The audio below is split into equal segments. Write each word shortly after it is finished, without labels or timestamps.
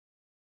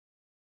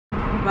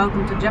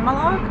Welcome to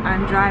GEMOLOGUE.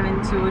 I'm driving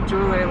to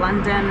Jewellery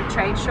London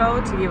trade show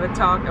to give a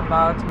talk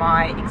about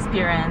my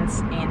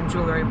experience in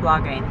jewellery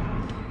blogging.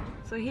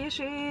 So here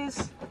she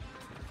is.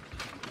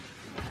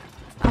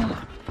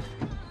 Oh.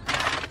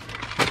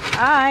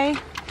 Hi.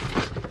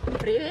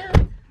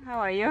 Привет. How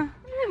are you?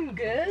 I'm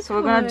good. So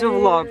we're gonna do a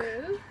vlog.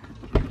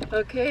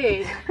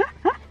 Okay.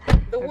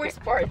 The worst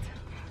part.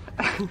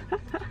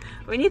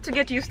 We need to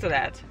get used to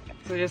that.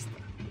 So just,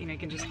 you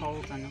can just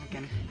hold and we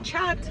can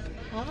chat.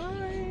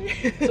 Hi.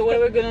 So what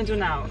are we gonna do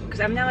now? Because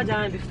I've never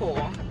done it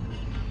before.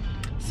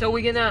 So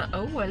we're gonna.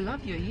 Oh, I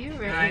love your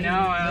earrings. I know.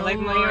 I like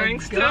my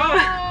earrings too.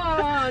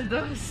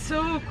 That's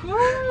so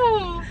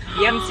cool.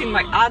 You haven't seen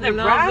my other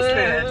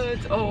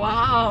bracelet. Oh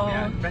wow.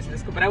 Yeah, bracelet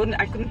is cool, but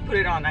I couldn't put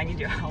it on. I need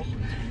your help.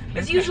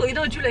 As usual,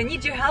 Julia, I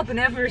need your help in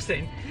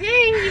everything.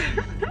 Hey.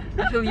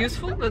 I feel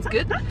useful. That's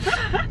good.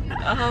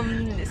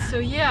 So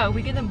yeah,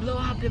 we're gonna blow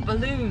up the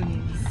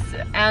balloons,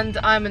 and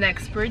I'm an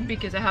expert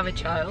because I have a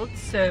child.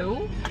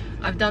 So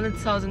I've done it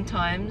 1,000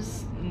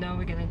 times. Now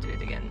we're gonna do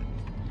it again.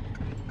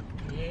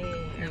 Yay!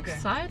 Okay.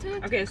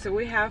 Excited? Okay, so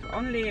we have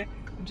only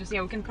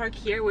we can park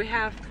here. We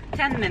have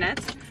 10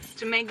 minutes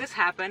to make this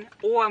happen,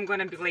 or I'm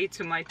gonna be late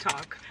to my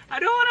talk. I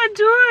don't want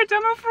to do it.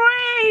 I'm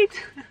afraid.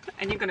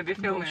 And you're gonna be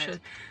filming it.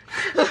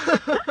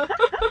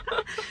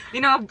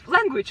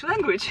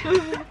 Language.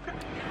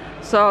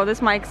 So this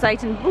is my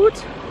exciting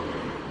boot.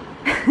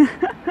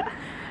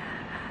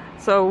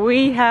 So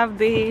we have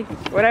the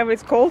whatever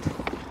it's called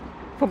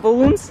for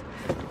balloons,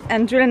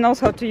 and Julia knows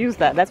how to use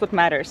that. That's what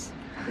matters.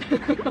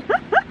 Let's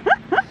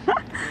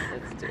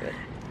do it.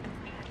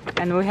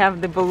 And we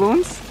have the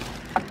balloons.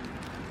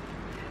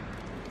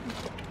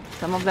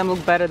 Some of them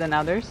look better than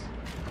others.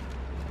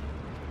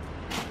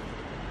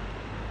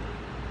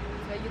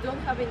 So you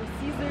don't have any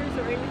scissors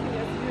or anything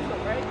as usual,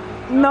 right?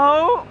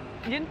 No!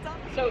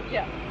 So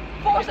yeah,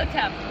 fourth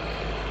attempt.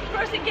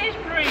 First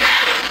engagement ring.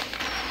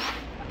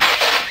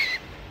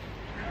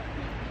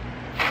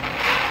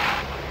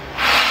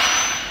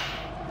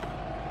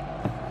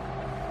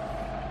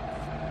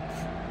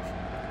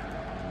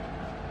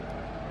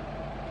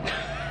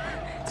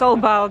 It's all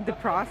about the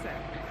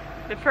process.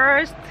 The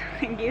first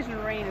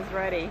engagement ring is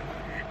ready.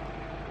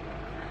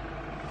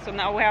 So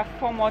now we have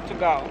 4 more to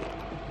go.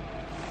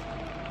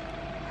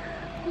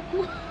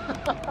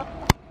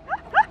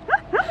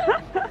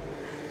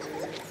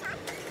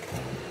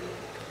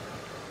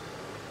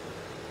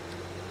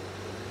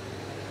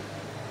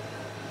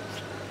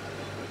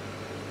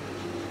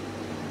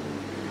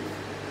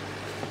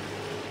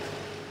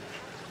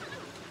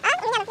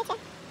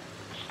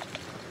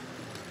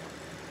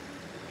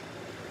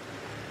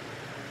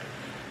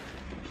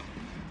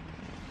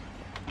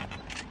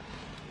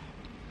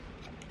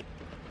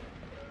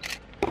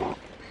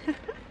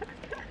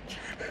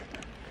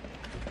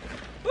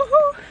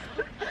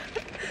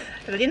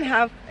 I didn't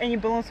have any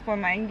balloons for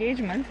my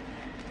engagement.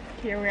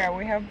 Here we are,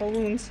 we have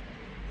balloons.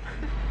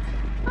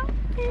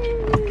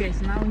 Okay,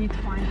 so now we need to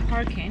find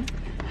parking.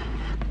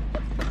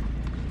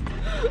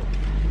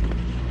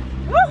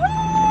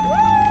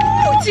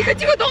 Woohoo! Тихо,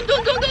 don't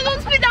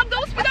speed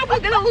up, we're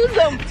gonna lose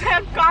them.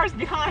 10 cars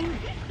behind me.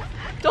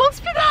 Don't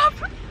speed up.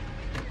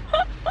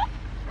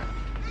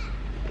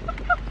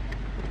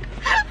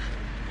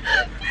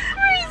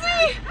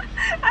 Crazy!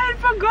 I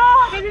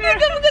forgot! I'm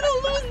gonna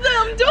lose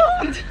them,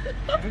 don't!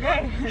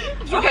 Okay.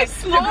 Okay,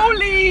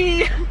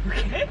 slowly!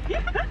 Okay.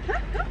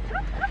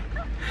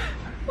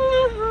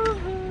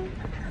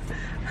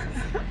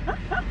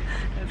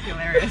 That's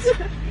hilarious.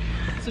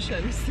 Слушай,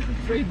 I'm so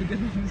afraid we're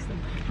gonna lose them.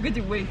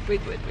 Погоди, wait.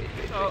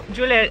 So,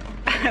 Julia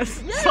has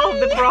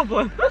solved the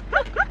problem.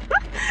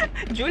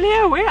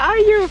 Julia, where are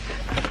you?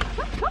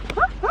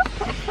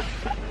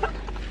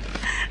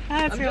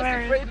 That's I'm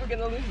hilarious. just afraid we're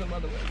gonna lose them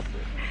otherwise.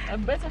 I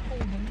better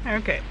hold them.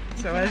 Okay,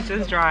 so let's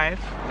just drive.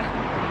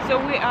 So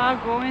we are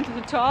going to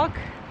the talk.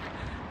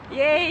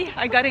 Yay,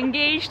 I got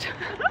engaged.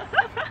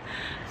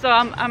 So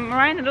I'm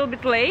running a little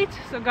bit late.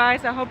 So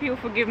guys, I hope you'll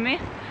forgive me.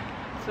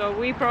 So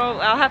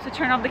I'll have to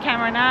turn off the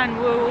camera now and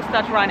we'll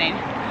start running.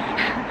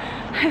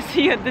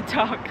 See you at the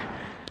talk.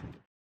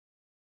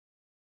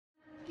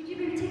 Could you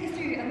maybe take us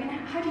through,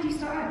 how did you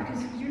start out?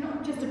 Because you're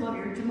not just a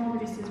blogger, you're a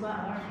gemologist as well,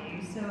 aren't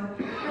you? So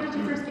how did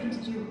you first get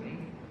into jewellery?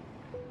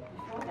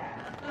 Before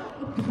that.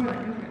 Before that,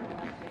 go for it.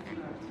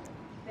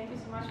 Thank you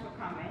so much for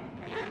coming.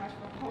 Thank you so much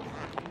for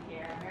hosting me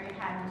here. I'm very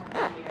happy to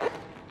be here.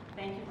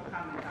 Thank you for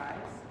coming,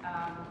 guys.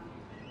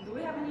 Do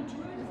we have any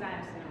jewelry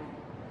designers in the room?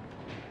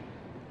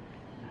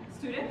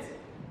 Students?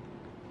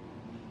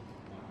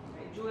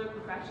 Okay. Jewelry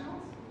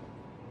professionals?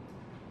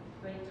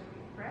 Ready to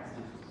be pressed?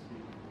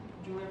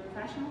 Jewelry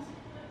professionals?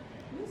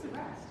 Who's the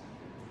rest?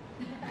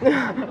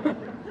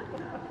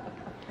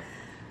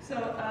 So,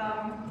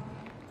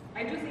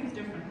 I do things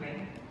differently,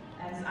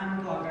 as I'm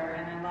a blogger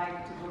and I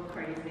like to go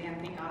crazy and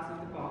think out of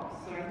the box.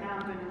 So right now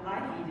I'm doing a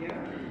live video.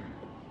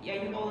 Yeah,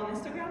 you all on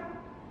Instagram?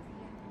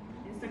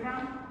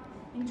 Instagram?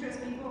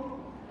 Interest people?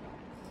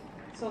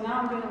 So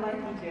now I'm doing a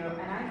live video,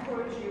 and I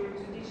encourage you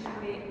to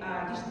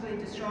digitally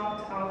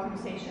disrupt our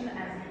conversation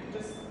and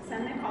just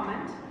send me a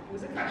comment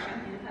with a question.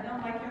 And if I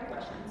don't like your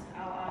questions,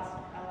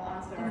 I'll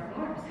answer. Of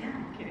course,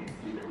 yeah. Kidding.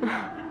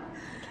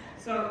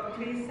 So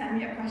please send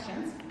me your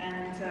questions,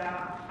 and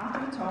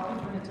after the talk, or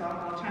during the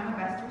talk, I'll try my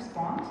best to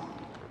respond.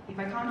 If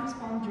I can't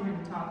respond during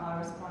the talk, I'll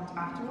respond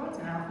afterwards,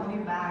 and I'll call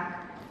you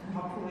back. And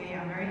hopefully,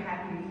 I'm very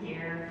happy to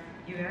hear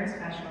you're very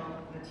special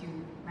that you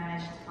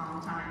managed to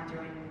find time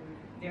during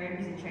a very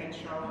busy trade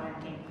show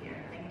and came here.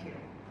 Thank you.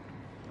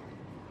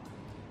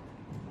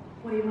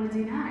 What do you want to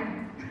do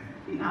now?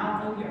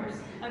 Now, all yours.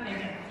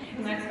 Okay,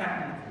 good. Next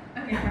question.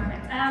 Okay,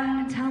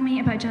 perfect. Tell me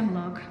about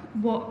GEMOLOGUE.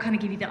 What kind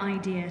of gave you the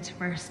idea to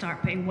first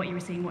start putting what you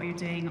were seeing, what you're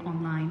doing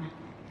online?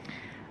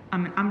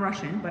 I'm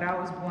Russian, but I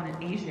was born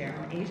in Asia,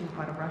 an Asian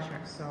part of Russia.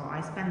 So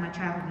I spent my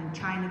childhood in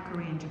China,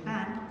 Korea, and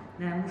Japan.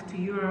 Then I moved to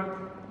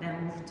Europe,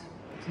 then moved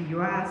to the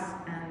US.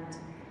 And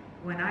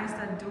when I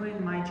started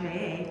doing my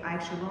JA, I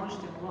actually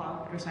launched a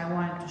blog because I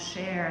wanted to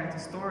share the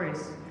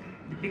stories,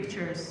 the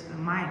pictures,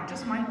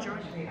 just my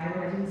journey. I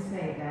didn't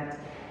say that.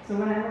 So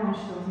when I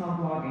launched, there was no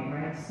blogging,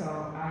 right? So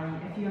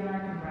a few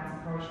American brands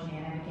approached me,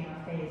 and I became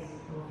a face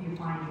for a few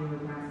fine jewelry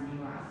brands in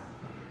the US.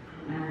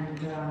 And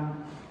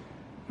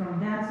from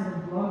that, sort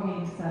of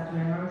blogging started to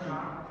emerge.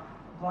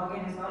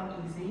 Blogging is not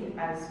easy,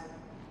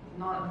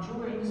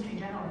 jewelry industry in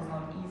general is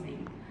not easy.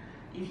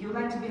 If you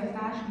like to be a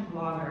fashion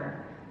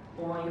blogger,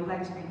 or you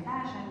like to be in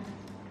fashion,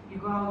 you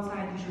go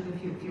outside, you shoot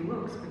a few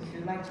looks. But if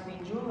you like to be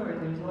in jewelry,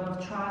 there's a lot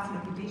of trust and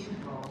reputation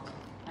involved.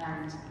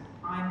 And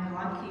I'm the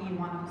lucky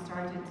one who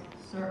started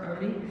so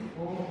early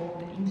before all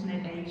the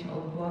internet age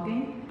of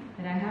blogging,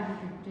 and I have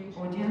an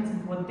audience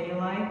and what they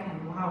like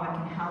and how I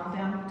can help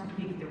them to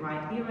pick the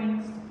right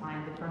earrings, to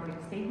find the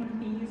perfect statement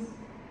piece.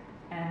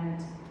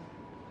 And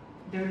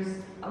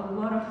there's a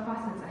lot of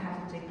facets I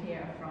have to take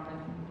care of, from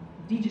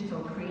a digital,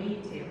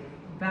 creative,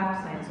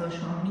 website,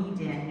 social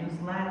media,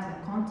 newsletter,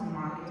 content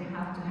marketing. You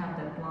have to have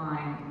that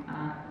line.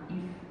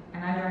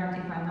 And I learned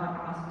if I'm not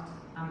asked,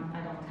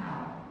 I don't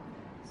tell.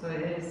 So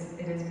it is.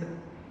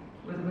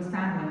 With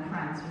family and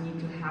friends, you need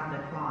to have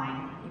that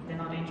line. If they're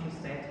not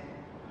interested,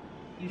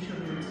 you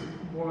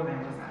shouldn't bore them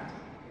with that.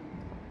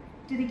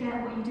 Do they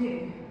get what you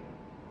do?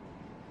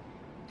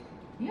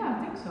 Yeah,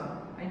 I think so.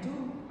 I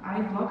do.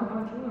 I blog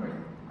about jewelry.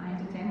 I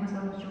entertain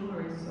myself with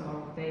jewelry,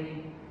 so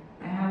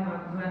I have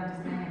a good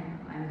understanding,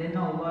 and they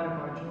know a lot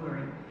about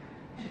jewelry.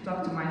 You should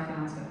talk to my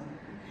fiance.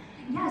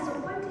 Yeah, so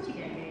when did you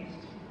get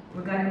engaged?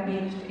 We got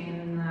engaged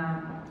in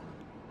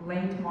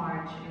late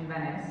March in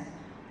Venice,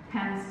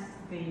 hence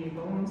the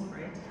balloons,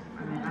 right?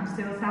 I mean, I'm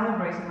still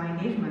celebrating my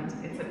engagement.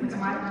 It's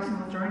my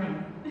personal journey.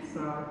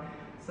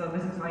 So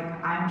this is like,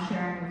 I'm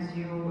sharing with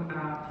you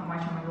how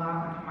much I'm in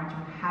love and how much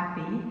I'm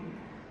happy,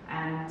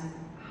 and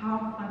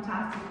how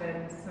fantastic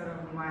that sort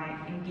of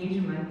my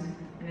engagement,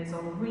 and it's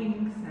all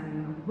rings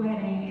and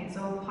wedding, it's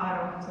all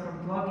part of sort of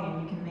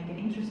blogging. You can make it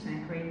interesting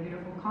and create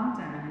beautiful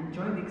content and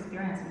enjoy the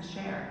experience and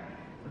share.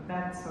 So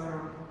that's sort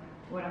of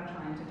what I'm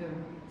trying to do.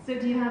 So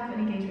do you have an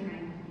engagement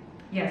ring?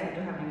 Yes, I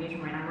do have an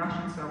engagement ring. I'm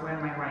Russian, so I wear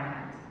my right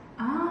hand.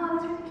 Ah,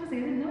 that's really interesting.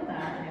 I didn't know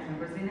that. Yes, I'm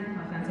Brazilian.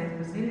 My fiance is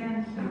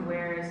Brazilian. He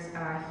wears,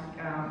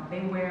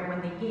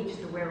 when they engage,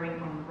 they wear a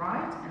ring on the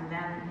right, and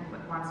then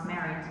once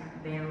married,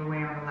 they will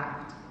wear on the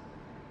left.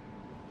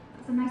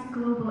 That's a nice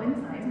global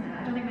insight, isn't it?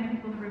 I don't think many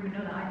people ever even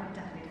know that. I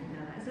definitely didn't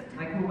know that. Is it?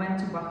 Like, we went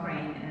to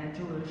Bahrain in a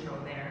jewelry show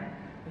there,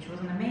 which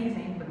was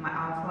amazing, but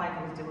our flight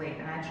was delayed,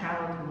 and I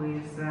traveled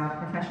with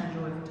professional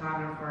jewelry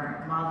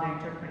photographer, model,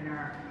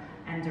 entrepreneur,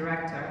 and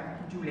director,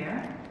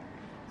 Julia.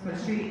 So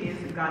she is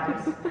a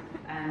goddess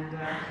and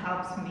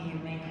helps me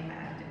make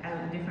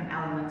different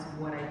elements of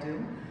what I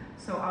do.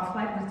 So our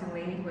flight was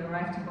delayed. We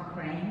arrived in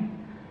Bahrain,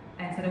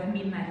 and instead of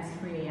midnight, it's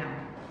 3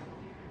 a.m.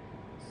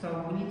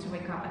 So we need to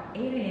wake up at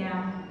 8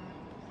 a.m.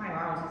 5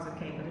 hours is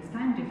okay, but it's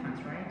time difference,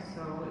 right?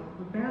 So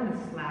we barely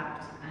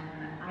slept,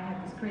 and I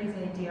had this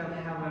crazy idea of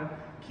having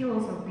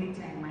kilos of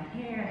glitter in my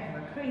hair,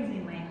 have a crazy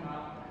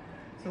makeup.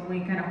 So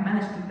we kind of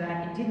managed to do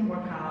that. It didn't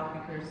work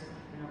out because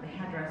the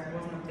hairdresser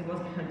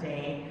wasn't her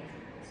day.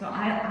 So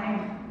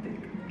the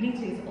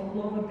glitter is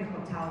all over the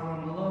hotel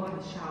room, all over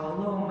the shower,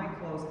 all over my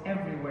clothes,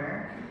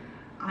 everywhere.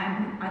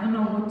 I don't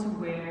know what to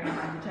wear.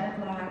 I'm jet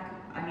lag.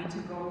 I need to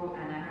go,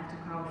 and I have to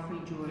call 3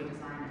 jewelry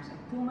designers. I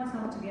pull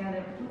myself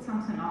together, put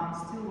something on,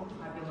 still look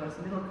fabulous,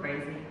 a little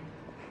crazy,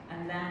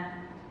 and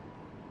then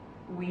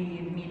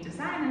we meet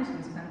designers,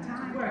 we spend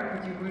time at work,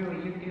 but you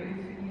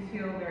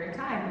feel very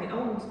tired. We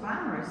always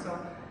glamorous, so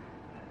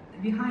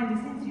behind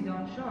the scenes you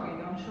don't show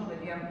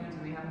that you haven't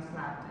eaten, you haven't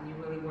slept, and you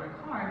really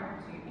work hard.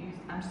 So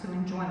I'm still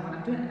enjoying what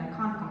I'm doing, and I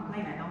can't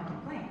complain. I don't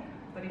complain,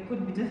 but it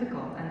could be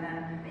difficult. And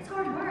then it's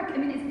hard work. I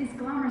mean, it's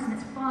glamorous and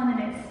it's fun and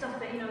it's stuff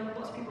that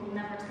lots of people will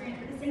never experience.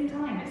 But at the same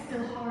time, it's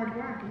still hard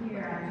work.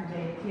 Here I'm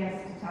today,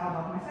 yes, to tell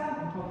about myself,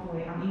 and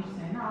hopefully I'm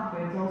interesting enough.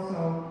 But it's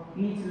also,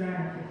 you need to learn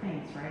a few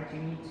things, right?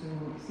 You need to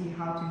see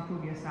how to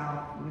improve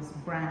yourself with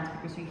brands,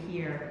 because you're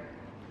here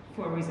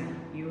for a reason.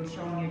 You're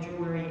showing your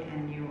jewelry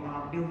and you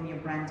are building your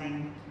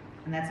branding,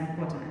 and that's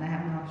important. And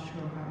I'm not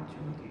sure how to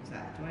do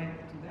that. Do I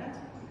do that?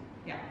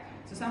 Yeah.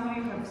 So some of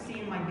you have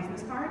seen my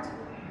business card.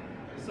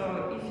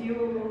 So if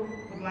you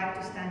would like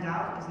to stand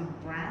out as a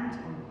brand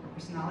or a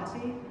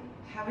personality,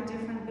 have a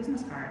different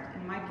business card.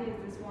 In my case,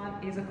 this one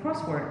is a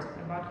crossword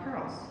about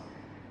pearls.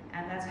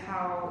 And that's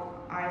how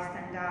I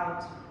stand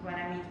out when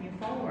I meet new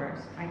followers.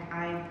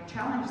 I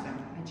challenge them.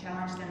 I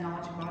challenge their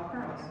knowledge about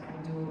pearls. I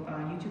do a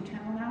YouTube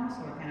channel now,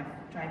 so I kind of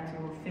try to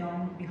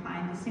film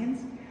behind the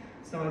scenes.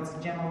 So it's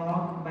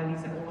GEMOLOGUE by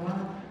Liza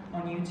Urla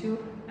on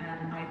YouTube,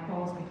 and I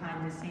post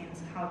behind the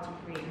scenes how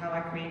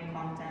I create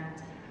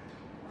content,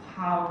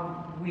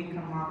 how we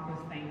come up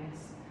with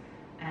things,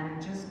 and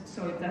just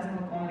so it doesn't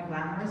look only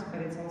glamorous,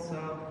 but it's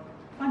also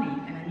funny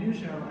and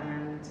unusual,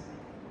 and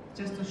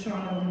just to show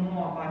a little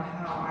more about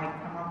how I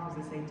come up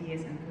with these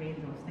ideas and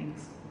create those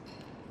things.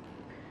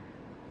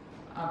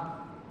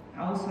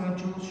 Also,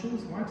 jeweled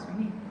shoes works for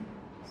me,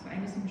 so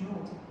anything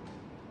jeweled.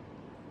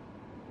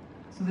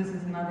 So this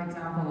is another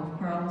example of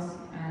pearls,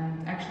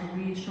 and actually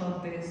we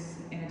showed this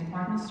in a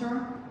department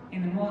store,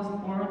 in the most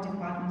boring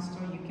department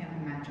store you can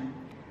imagine.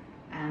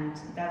 And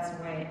that's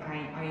why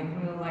I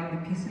really like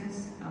the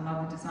pieces, I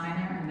love the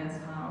designer, and that's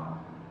how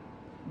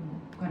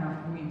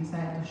we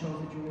decided to show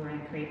the jewelry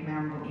and create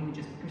memorable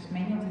images, because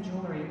many of the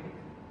jewelry,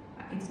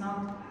 we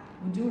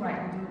do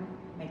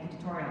make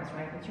tutorials,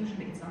 right? But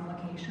usually it's on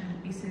location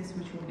pieces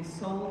which will be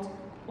sold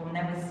or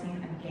never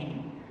seen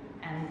again.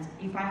 And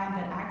if I have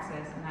that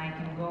access and I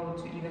can go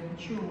to either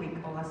Couture Week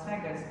or Las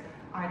Vegas,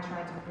 I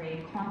try to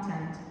create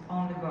content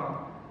on the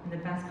go in the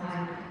best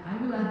possible. I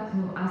would like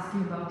to ask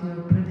you about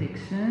your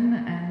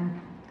prediction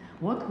and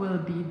what will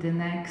be the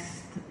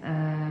next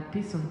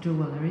piece of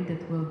jewelry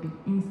that will be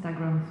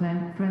Instagram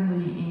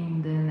friendly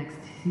in the next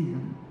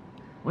season?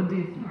 What do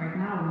you think? Right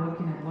now we're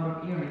looking at a lot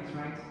of earrings,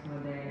 right?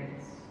 Whether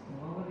it's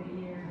all over the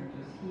ear or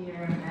just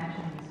here,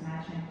 matching,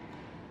 mismatching.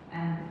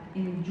 And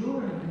in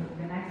jewelry,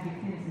 the next big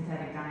thing is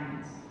synthetic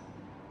diamonds.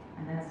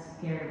 And that's a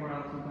scary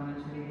world we're going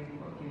to live in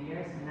for a few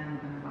years, and then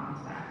we're going to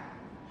bounce back.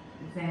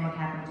 The same what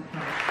happened to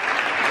pearls.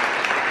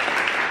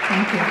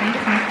 Thank you so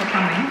much for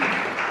coming.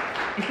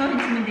 It's not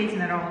intimidating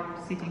at all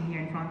sitting here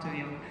in front of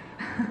you.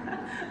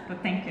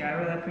 But thank you, I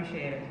really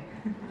appreciate it.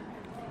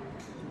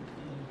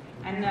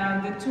 And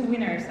the two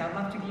winners, I'd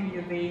love to give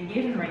you the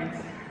engagement rings.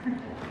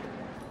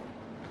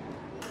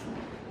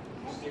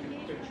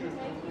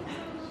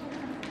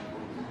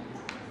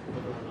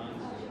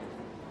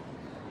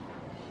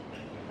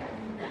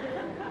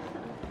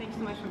 Thanks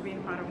so much for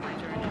being part of my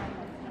journey.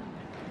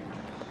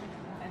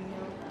 And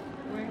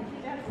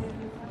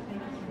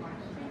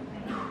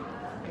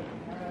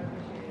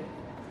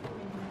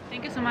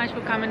thank you so much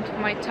for coming to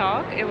my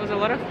talk. It was a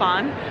lot of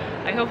fun.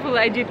 Hopefully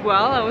I did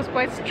well. I was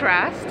quite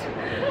stressed.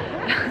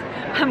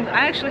 I'm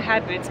actually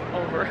happy it's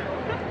over.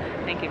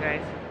 Thank you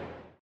guys.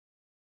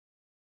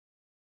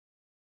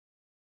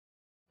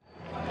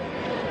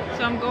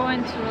 So I'm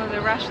going to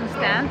the Russian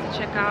stand to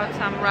check out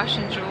some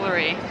Russian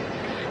jewelry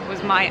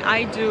with my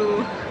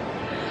IJL.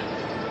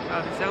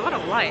 Oh, there's a lot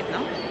of light,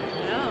 no?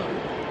 No.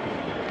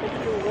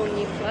 Hopefully we won't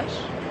need flash.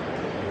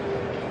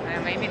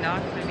 Maybe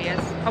not, maybe yes.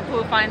 Hopefully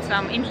we'll find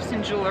some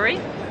interesting jewelry.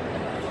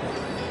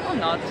 Or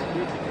not.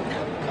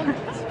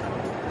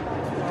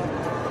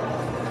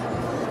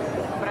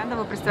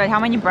 How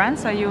many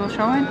brands are you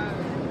showing?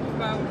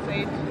 About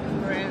 8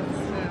 brands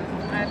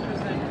I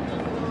present.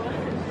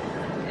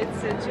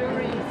 It's a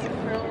jewelry, it's a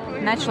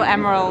pearl. Natural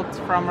emerald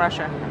from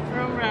Russia.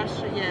 From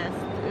Russia, yes.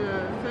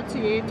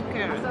 38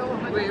 karat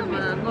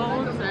with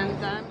gold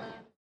and diamond.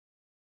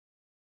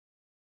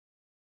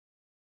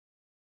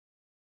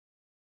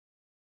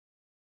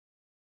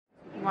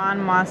 One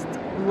must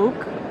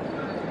look.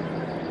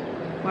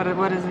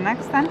 What is the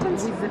next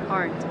sentence? With the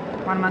heart.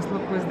 One must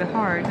look with the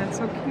heart. That's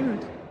so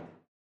cute.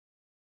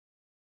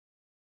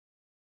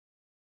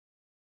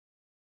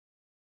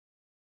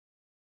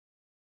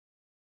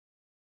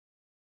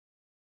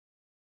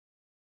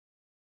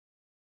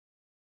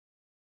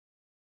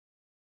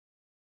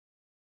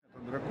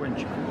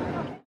 Дракончик.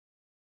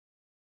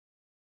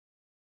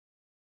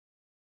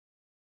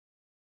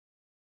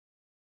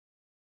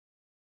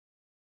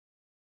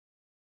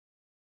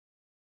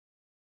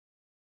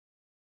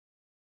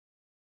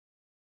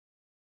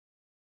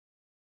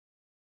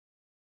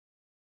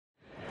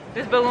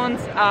 These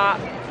balloons are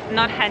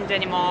not hand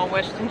anymore,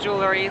 Western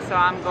jewelry, so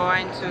I'm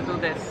going to do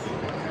this.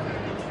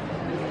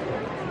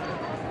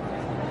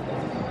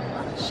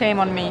 Shame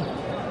on me.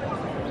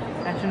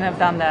 I shouldn't have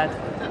done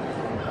that.